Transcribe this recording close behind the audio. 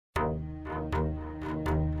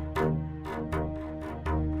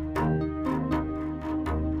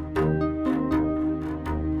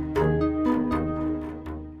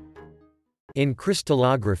In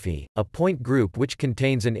crystallography, a point group which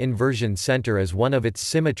contains an inversion center as one of its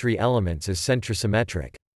symmetry elements is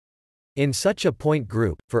centrosymmetric. In such a point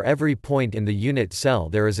group, for every point in the unit cell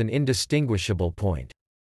there is an indistinguishable point.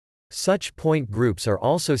 Such point groups are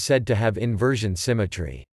also said to have inversion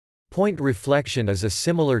symmetry. Point reflection is a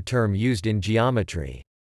similar term used in geometry.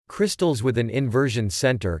 Crystals with an inversion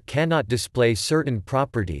center cannot display certain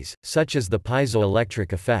properties, such as the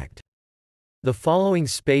piezoelectric effect. The following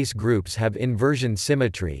space groups have inversion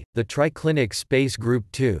symmetry: the triclinic space group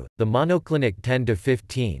 2, the monoclinic 10 to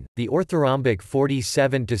 15, the orthorhombic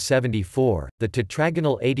 47 to 74, the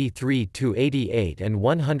tetragonal 83 to 88 and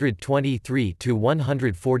 123 to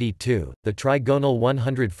 142, the trigonal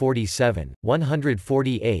 147,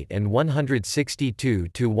 148 and 162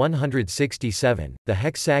 to 167, the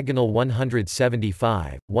hexagonal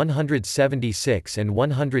 175, 176 and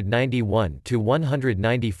 191 to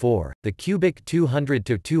 194, the cubic 200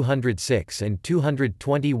 to 206 and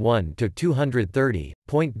 221 to 230.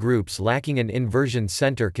 Point groups lacking an inversion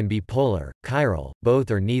center can be polar, chiral,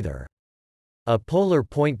 both or neither. A polar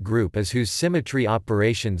point group is whose symmetry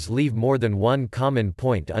operations leave more than one common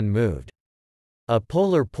point unmoved. A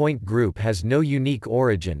polar point group has no unique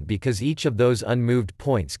origin because each of those unmoved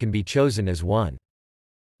points can be chosen as one.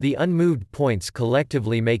 The unmoved points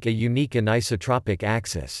collectively make a unique anisotropic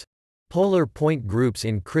axis. Polar point groups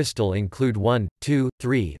in crystal include 1, 2,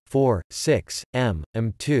 3, 4, 6,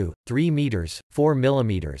 m2, 3 meters, 4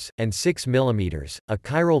 millimeters, and 6 millimeters. A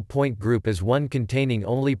chiral point group is one containing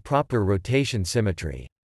only proper rotation symmetry.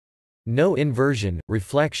 No inversion,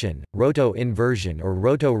 reflection, roto-inversion or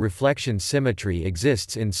roto-reflection symmetry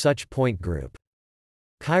exists in such point group.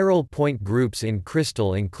 Chiral point groups in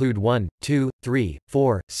crystal include 1, 2, 3,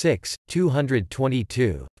 4, 6,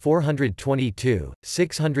 222, 422,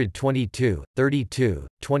 622, 32,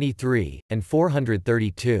 23, and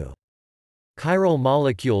 432. Chiral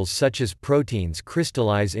molecules such as proteins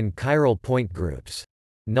crystallize in chiral point groups.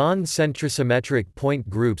 Non-centrosymmetric point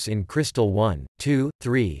groups in crystal 1, 2,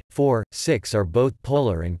 3, 4, 6 are both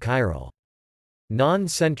polar and chiral.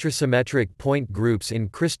 Non-centrosymmetric point groups in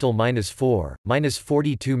crystal -4,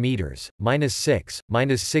 -42 meters, -6,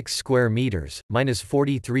 -6 square meters,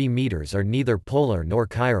 -43 meters are neither polar nor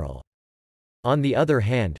chiral. On the other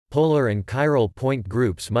hand, polar and chiral point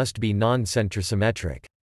groups must be non-centrosymmetric.